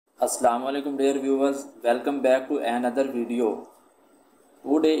Assalamu alaikum dear viewers, welcome back to another video.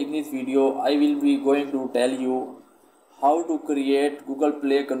 Today in this video I will be going to tell you how to create Google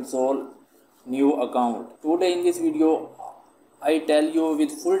Play Console new account. Today in this video I tell you with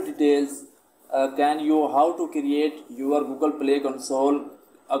full details how to create your Google Play Console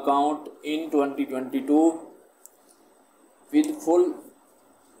account in 2022 with full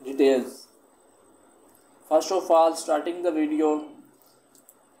details. First of all, starting the video,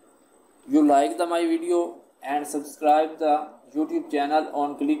 you like my video and subscribe the YouTube channel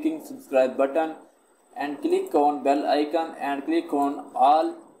on clicking subscribe button and click on bell icon and click on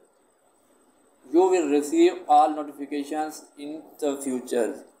all. You will receive all notifications in the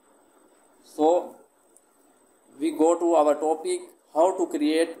future. So we go to our topic, how to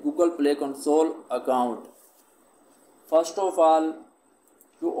create Google Play Console account. First of all,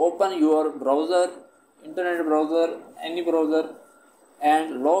 you open your browser, internet browser, any browser,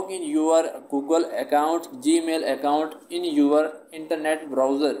 and log in your Google account, Gmail account in your internet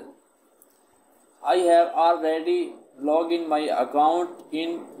browser. I have already logged in my account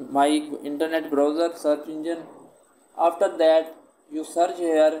in my internet browser search engine. After that, you search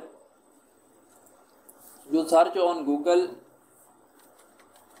here, you search on Google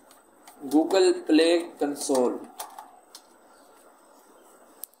Play Console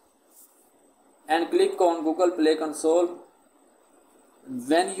and click on Google Play Console.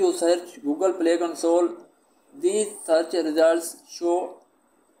 When you search Google Play Console, these search results show.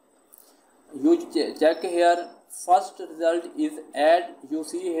 You check here. First result is ad. You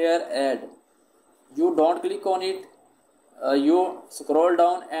see here ad. You don't click on it. You scroll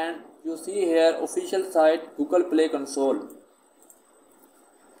down and you see here official site Google Play Console.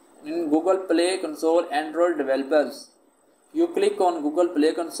 In Google Play Console Android developers, you click on Google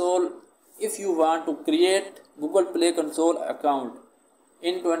Play Console if you want to create Google Play Console account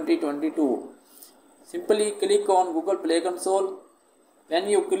in 2022. Simply click on Google Play Console. When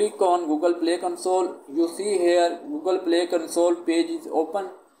you click on Google Play Console, you see here Google Play Console page is open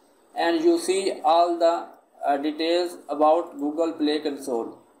and you see all the details about Google Play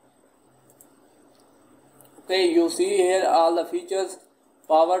Console. Okay, you see here all the features: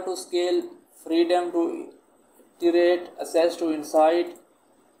 power to scale, freedom to iterate, access to insight,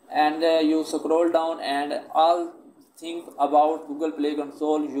 and you scroll down and all things about Google Play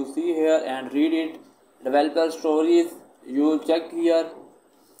Console you see here and read it. Developer stories, you check here.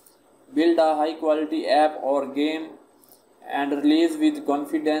 Build a high quality app or game and release with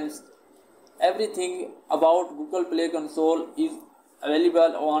confidence. Everything about Google Play Console is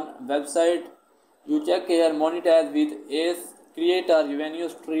available on website. You check here. Monetize with ACE, create a revenue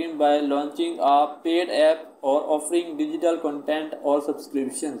stream by launching a paid app or offering digital content or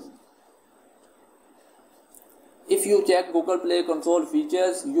subscriptions. If you check Google Play Console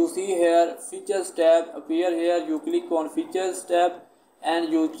features, you see here features tab appear here. You click on features tab and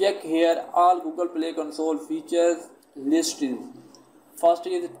you check here all Google Play Console features listed. First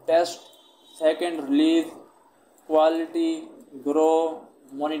is test, second release, quality, grow,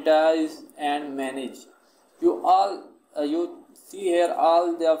 monetize and manage. You see here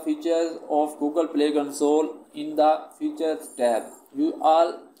all the features of Google Play Console in the features tab. You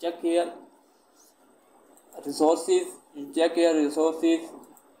all check here. Resources, you check here resources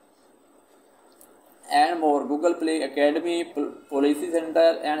and more. Google Play Academy, Policy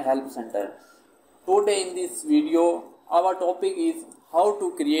Center and Help Center. Today in this video, our topic is how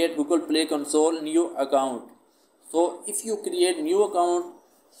to create Google Play Console new account. So if you create new account,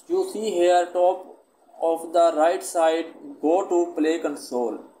 you see here top of the right side, go to Play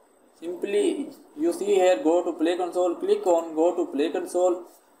Console. Simply you see here go to Play Console, click on go to Play Console.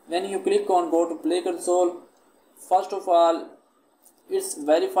 When you click on go to Play Console, first of all, it's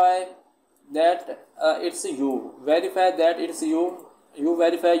verify that it's you. Verify that it's you. You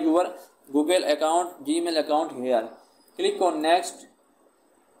verify your Google account, Gmail account here. Click on next.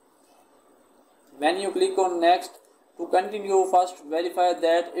 When you click on next, to continue, first verify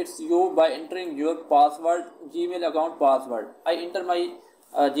that it's you by entering your password, Gmail account password. I enter my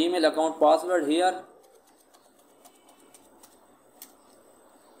Gmail account password here.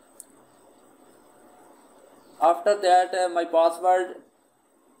 After that, my password,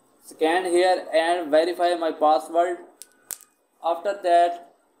 scan here and verify my password. After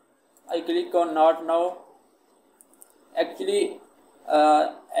that, I click on not now. Actually,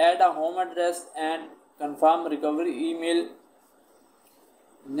 add a home address and confirm recovery email.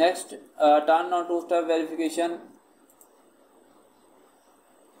 Next, turn on two-step verification.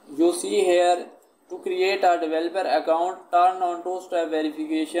 You see here to create a developer account, turn on two-step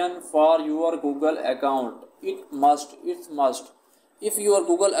verification for your Google account. It's must. if your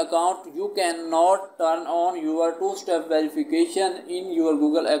Google account, you cannot turn on your two-step verification in your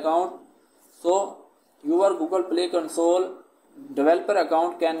Google account. So your Google Play Console developer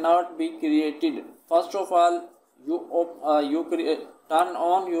account cannot be created. First of all, turn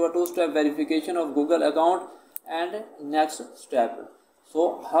on your two-step verification of Google account, and next step.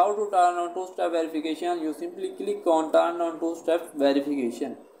 So how to turn on two-step verification? You simply click on turn on two-step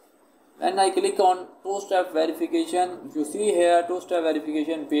verification. When I click on two-step verification, you see here two-step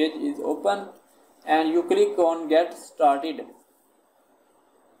verification page is open, and you click on get started.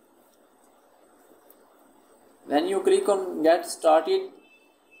 When you click on get started,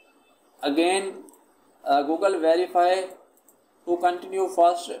 again Google verify. To continue,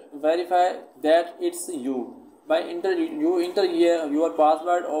 first verify that it's you. By you enter here your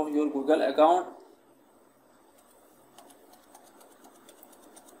password of your Google account.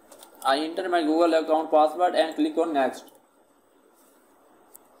 I enter my Google account password and click on next.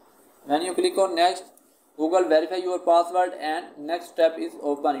 When you click on next, Google verify your password and next step is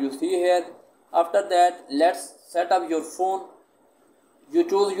open. You see here. After that, let's set up your phone. You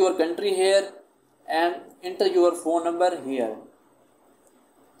choose your country here and enter your phone number here.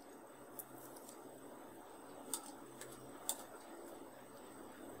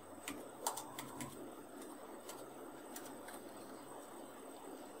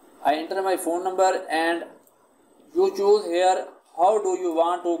 I enter my phone number and you choose here how do you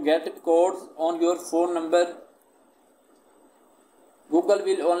want to get codes on your phone number. Google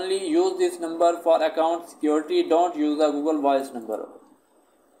will only use this number for account security. Don't use the Google Voice number.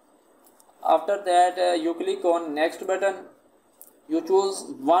 After that, you click on next button. You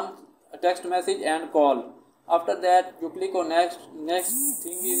choose one text message and call. After that, you click on next. Next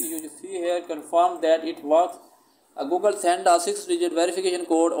thing is you see here confirm that it works. Google send a 6-digit verification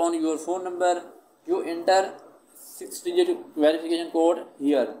code on your phone number. You enter 6-digit verification code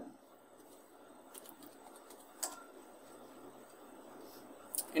here.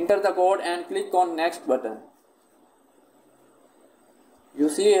 Enter the code and click on next button. You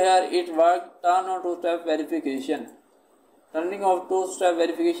see here it worked. Turn on two-step verification. Turning off two-step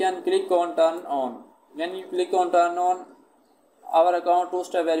verification, click on turn on. When you click on turn on, our account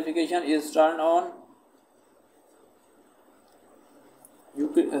two-step verification is turned on.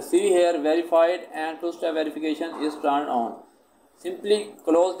 You see here verified and two-step verification is turned on. Simply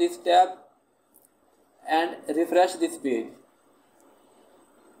close this tab and refresh this page.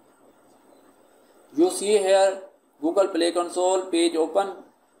 You see here Google Play Console page open.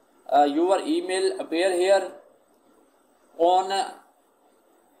 Your email appear here on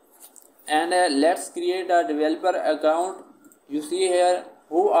and let's create a developer account. You see here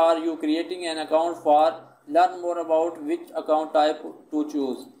who are you creating an account for. Learn more about which account type to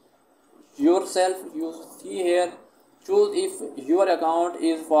choose. Yourself, you see here, choose if your account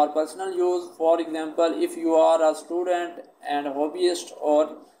is for personal use. For example, if you are a student and hobbyist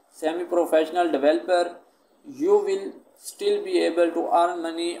or semi-professional developer, you will still be able to earn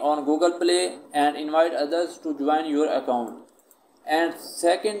money on Google Play and invite others to join your account. And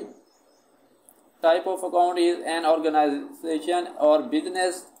second type of account is an organization or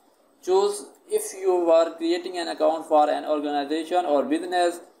business. Choose if you are creating an account for an organization or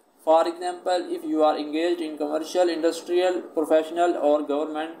business. For example, if you are engaged in commercial, industrial, professional or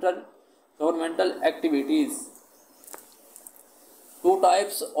governmental activities. Two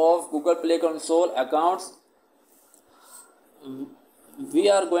types of Google Play Console accounts. We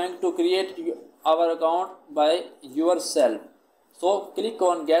are going to create our account by yourself. So click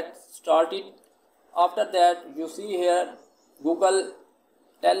on get started. After that, you see here Google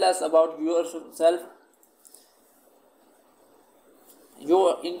tell us about yourself.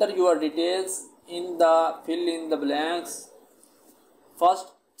 You enter your details in the fill in the blanks. First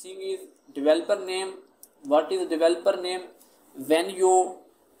thing is developer name. What is developer name? When you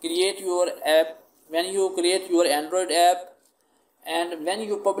create your app, when you create your Android app, and when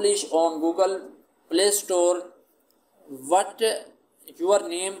you publish on Google Play Store, what your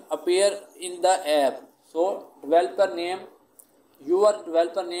name appear in the app. So developer name, your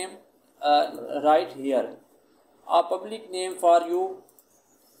developer name right here. A public name for you.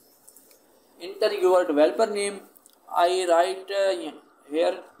 Enter your developer name. I write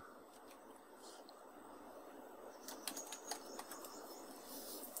here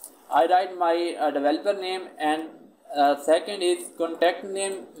I write my developer name, and second is contact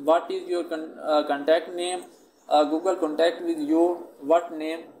name. What is your contact name? Google contact with you. What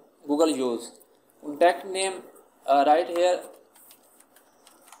name Google use? Contact name right here.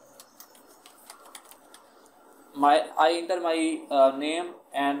 I enter my name,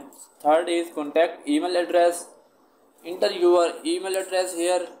 and third is contact email address. Enter your email address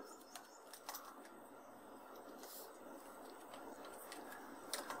here.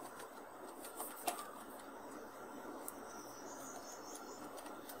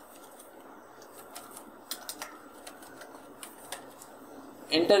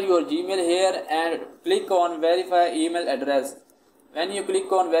 Enter your Gmail here and click on verify email address. When you click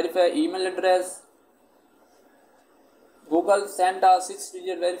on verify email address, Google send a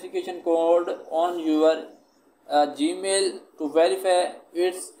 6-digit verification code on your Gmail to verify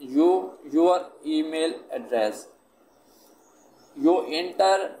your email address. You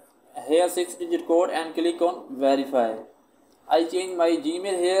enter here 6-digit code and click on verify. I change my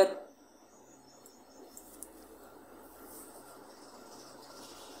Gmail here.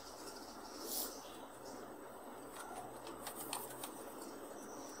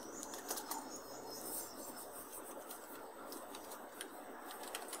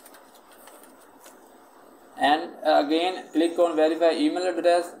 And again click on verify email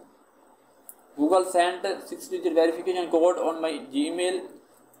address. Google sent 6-digit verification code on my Gmail.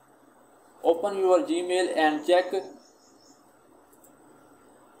 Open your Gmail and check.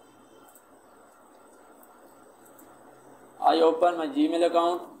 I open my Gmail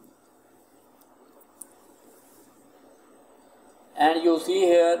account and you see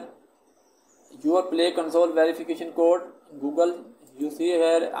here your Play Console verification code. Google, you see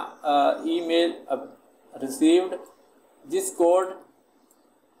here email received. This code,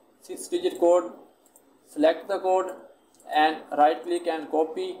 6-digit code, select the code and right click and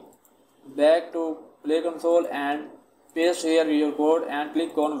copy back to Play Console and paste here your code and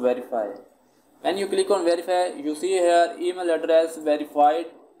click on verify. When you click on verify, you see here email address verified.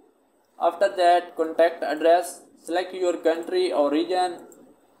 After that, contact address, select your country or region,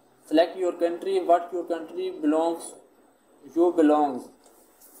 select your country, what your country belongs, you belongs.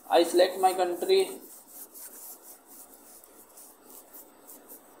 I select my country.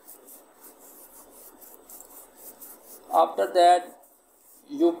 After that,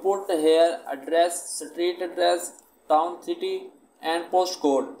 you put here address, street address, town, city and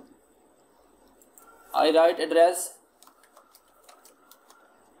postcode. I write address.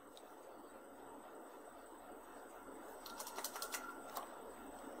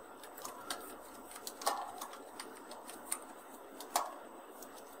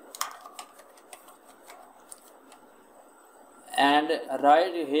 And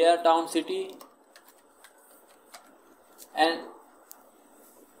write here town, city and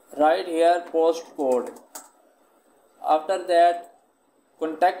write here postcode. After that,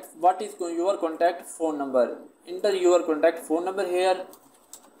 contact, what is your contact phone number? Enter your contact phone number here.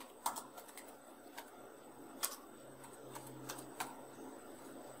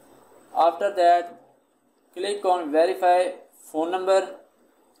 After that, click on verify phone number.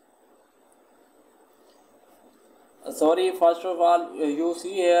 First of all, you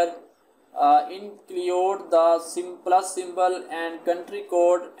see here include the plus symbol and country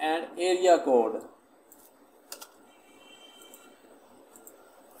code and area code.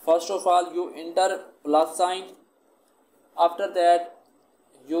 First of all, you enter plus sign. After that,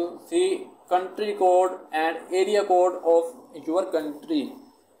 you see country code and area code of your country.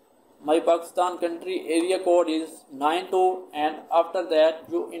 My Pakistan country area code is 92 and after that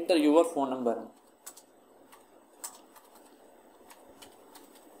you enter your phone number.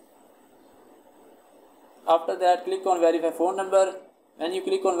 After that, click on verify phone number. When you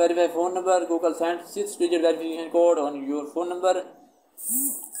click on verify phone number, Google sends 6-digit verification code on your phone number.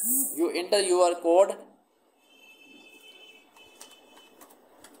 You enter your code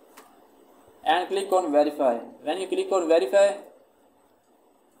and click on verify. When you click on verify,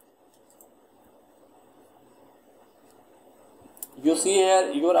 you see here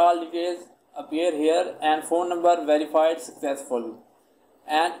your all details appear here and phone number verified successfully.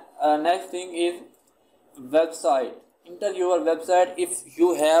 And next thing is website. Enter your website if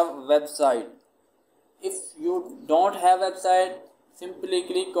you have website. If you don't have website, simply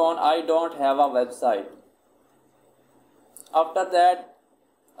click on I don't have a website. After that,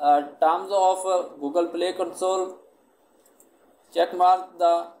 terms of Google Play Console, check mark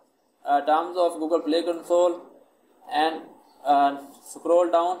the terms of Google Play Console and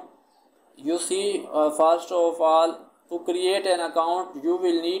scroll down. You see first of all, to create an account you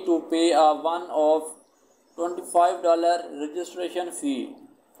will need to pay a one-off $25 registration fee.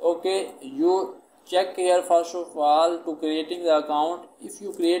 Okay, you check here first of all to creating the account. If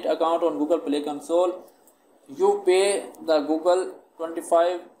you create account on Google Play Console, you pay the Google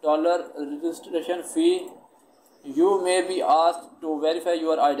 $25 registration fee You may be asked to verify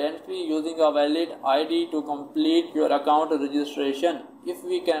your identity using a valid ID to complete your account registration. If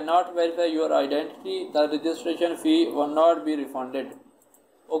we cannot verify your identity, the registration fee will not be refunded.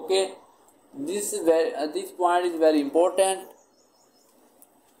 Okay, this point is very important.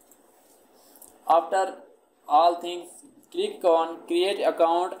 After all things, click on create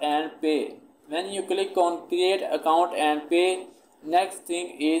account and pay. When you click on create account and pay, next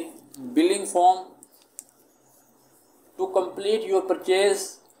thing is billing form. To complete your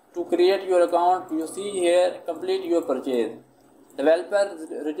purchase, to create your account, you see here complete your purchase. Developer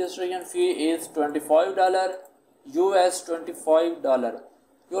registration fee is $25, US $25.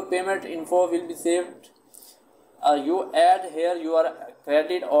 Your payment info will be saved. You add here your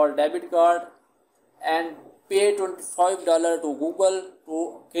credit or debit card and pay $25 to Google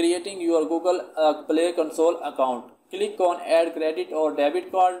to creating your Google Play Console account. Click on add credit or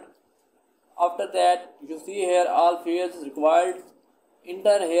debit card. After that, you see here all fields required.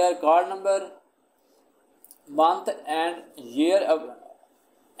 Enter here card number, month and year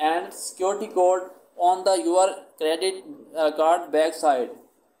and security code on the your credit card back side.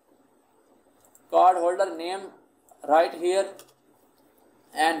 Card holder name right here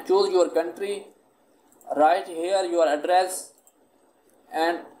and choose your country. Write here your address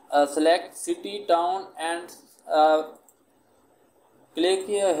and select city, town and click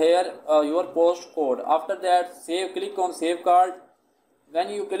here your postcode. After that, click on save card. When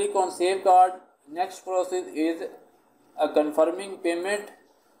you click on save card, next process is confirming payment.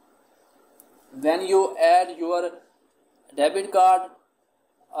 When you add your debit card,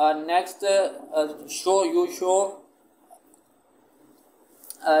 next show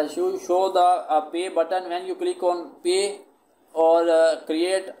the pay button. When you click on pay or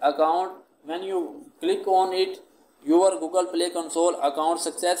create account, when you click on it, your Google Play Console account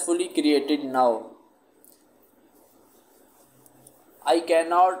successfully created now. I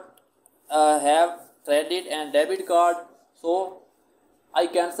cannot have credit and debit card, so I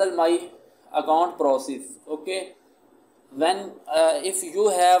cancel my account process. Okay, when if you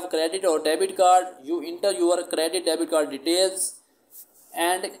have credit or debit card, you enter your credit debit card details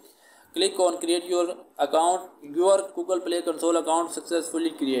and click on create your account. Your Google Play Console account successfully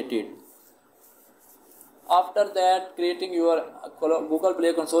created. After that, creating your Google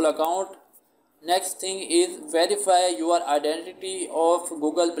Play Console account, next thing is verify your identity of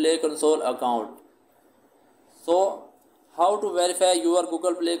Google Play Console account. So how to verify your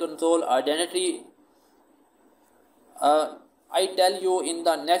Google Play Console identity, I tell you in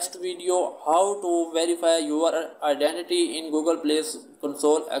the next video how to verify your identity in Google Play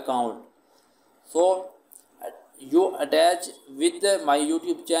Console account. So you attach with my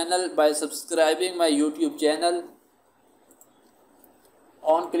YouTube channel by subscribing my YouTube channel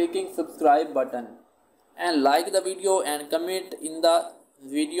on clicking subscribe button, and like the video and comment in the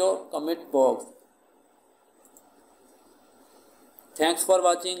video comment box. Thanks for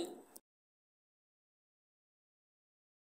watching.